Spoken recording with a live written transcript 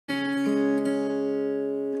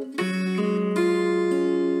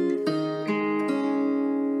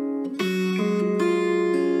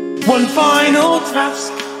one final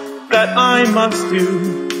task that I must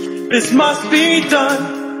do. This must be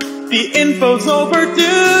done. The info's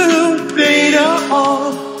overdue. Data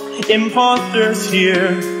on imposters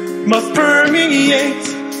here must permeate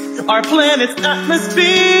our planet's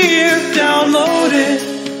atmosphere. Download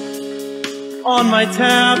it on my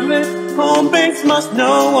tablet. Home base must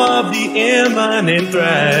know of the imminent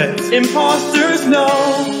threat. Imposters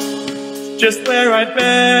know just where I've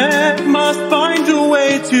been. Must find a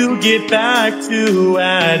way to get back to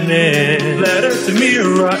admin. Letter to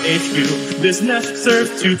Mira HQ. This nest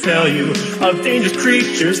serves to tell you of dangerous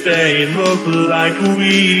creatures. They look like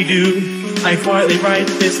we do. I quietly write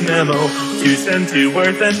this memo to send to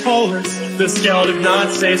Earth and Polis. The skeleton not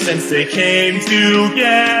safe since they came to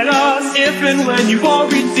get us. If and when you've all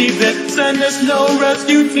received it, send us no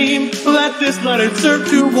rescue team. Let this letter serve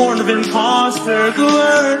to warn of imposters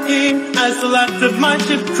lurking. As the last of my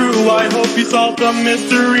ship's crew, I hope you solve the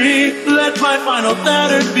mystery. Let my final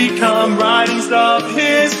letters become writings of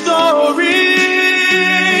history.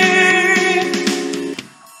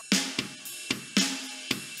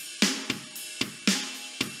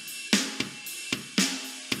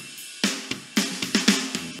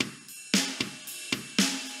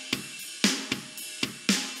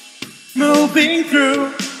 Moving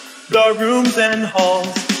through the rooms and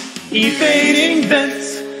halls, evading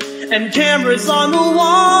vents and cameras on the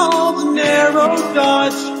wall. The narrow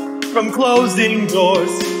dodge from closing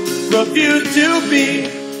doors. Refuse to be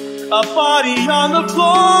a body on the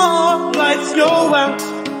floor. Lights go out,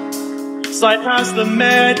 slide past the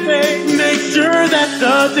med bay. Make sure that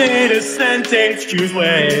the data sent HQ's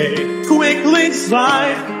way. Quickly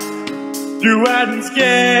slide through admin's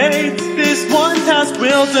gates. This one task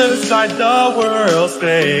will decide the world's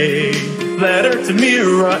fate. Letter to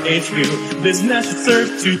Mira HQ. This nest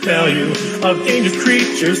serves to tell you of dangerous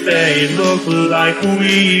creatures. They look like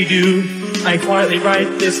we do. I quietly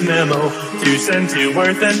write this memo to send to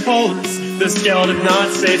Earth and Polis. The skeleton not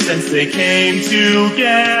safe since they came to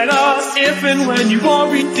get us. If and when you've all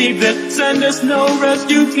received it, send us no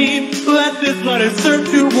rescue team. Let this letter serve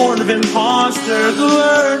to warn of imposters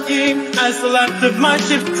lurking. As the last of my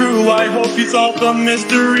ship's crew, I hope you solve the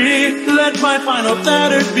mystery. Let my final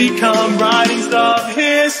letters become writings of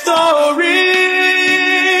history.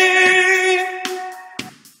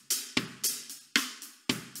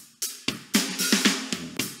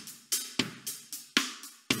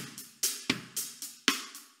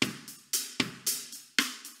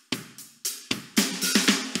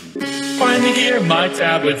 Finally here, my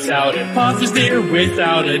tablet's out. Imposters here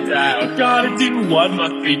without a doubt. Gotta do what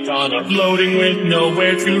must be done. Uploading with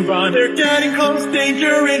nowhere to run. They're getting close,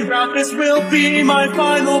 danger en route. This will be my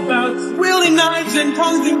final bout. Wielding knives and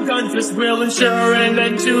tongues and guns. This will ensure an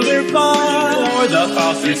end to their fun. Or the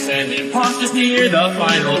imposters send imposters near the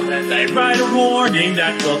final test. I write a warning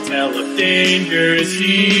that will tell of dangers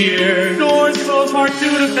here. Doors close, hard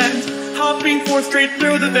to defend. Hopping forth straight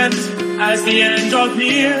through the vents. As the end draws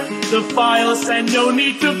near, the file send, no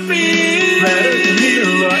need to fear. Letter to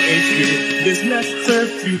Mira HQ. This nest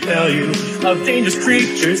serves to tell you of dangerous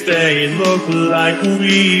creatures. They look like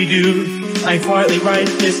we do. I quietly write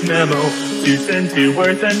this memo to send to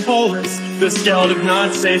Earth and Polis. The skeleton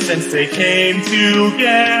not safe since they came to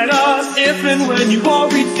get us. If and when you've all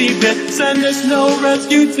received it, send us no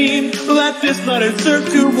rescue team. Let this letter serve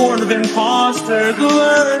to warn of imposters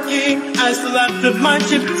lurking. As the last of my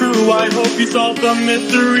ship's crew, I hope you solve the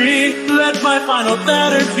mystery. Let my final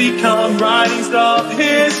letters become writings of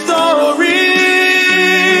history.